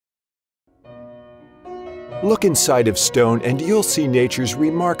Look inside of stone and you'll see nature's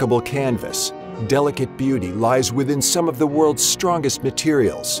remarkable canvas. Delicate beauty lies within some of the world's strongest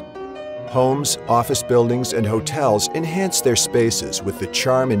materials. Homes, office buildings, and hotels enhance their spaces with the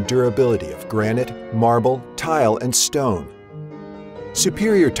charm and durability of granite, marble, tile, and stone.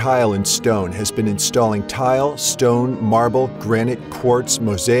 Superior Tile and Stone has been installing tile, stone, marble, granite, quartz,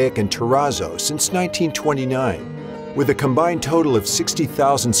 mosaic, and terrazzo since 1929. With a combined total of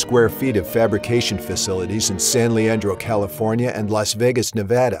 60,000 square feet of fabrication facilities in San Leandro, California and Las Vegas,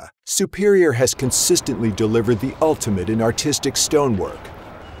 Nevada, Superior has consistently delivered the ultimate in artistic stonework.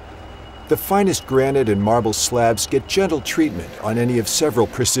 The finest granite and marble slabs get gentle treatment on any of several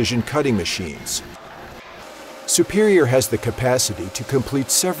precision cutting machines. Superior has the capacity to complete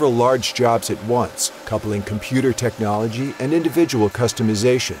several large jobs at once, coupling computer technology and individual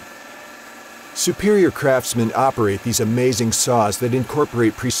customization. Superior craftsmen operate these amazing saws that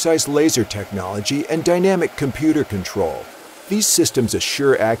incorporate precise laser technology and dynamic computer control. These systems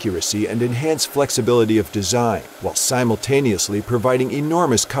assure accuracy and enhance flexibility of design, while simultaneously providing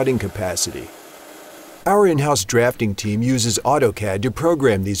enormous cutting capacity. Our in-house drafting team uses AutoCAD to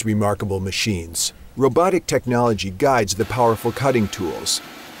program these remarkable machines. Robotic technology guides the powerful cutting tools.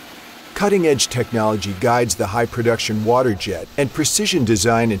 Cutting-edge technology guides the high-production water jet, and precision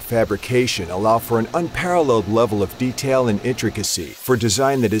design and fabrication allow for an unparalleled level of detail and intricacy for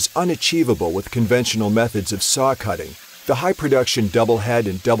design that is unachievable with conventional methods of saw cutting. The high-production double-head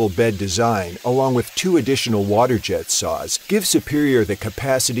and double-bed design, along with 2 additional water jet saws, give Superior the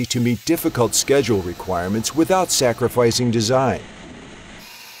capacity to meet difficult schedule requirements without sacrificing design.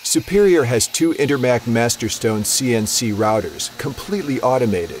 Superior has 2 Intermac Masterstone CNC routers, completely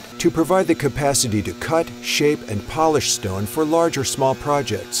automated, to provide the capacity to cut, shape, and polish stone for large or small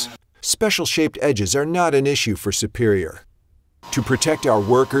projects. Special-shaped edges are not an issue for Superior. To protect our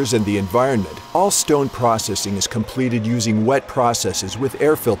workers and the environment, all stone processing is completed using wet processes with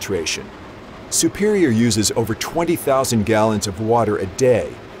air filtration. Superior uses over 20,000 gallons of water a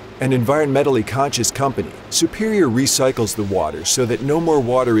day. An environmentally conscious company, Superior recycles the water so that no more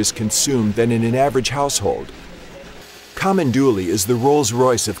water is consumed than in an average household. Comanduli is the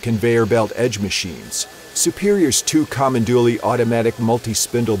Rolls-Royce of conveyor belt edge machines. Superior's 2 Comanduli automatic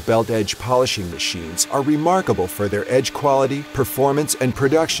multi-spindle belt edge polishing machines are remarkable for their edge quality, performance, and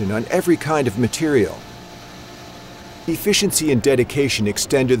production on every kind of material. Efficiency and dedication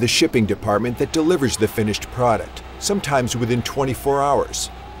extend to the shipping department that delivers the finished product, sometimes within 24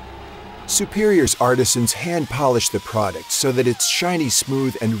 hours. Superior's artisans hand-polish the product so that it's shiny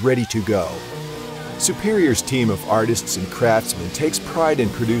smooth and ready to go. Superior's team of artists and craftsmen takes pride in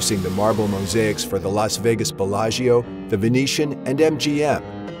producing the marble mosaics for the Las Vegas Bellagio, the Venetian, and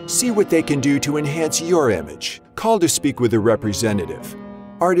MGM. See what they can do to enhance your image. Call to speak with a representative.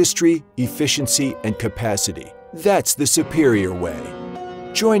 Artistry, efficiency, and capacity. That's the Superior way.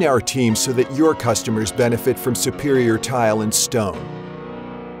 Join our team so that your customers benefit from Superior Tile and Stone.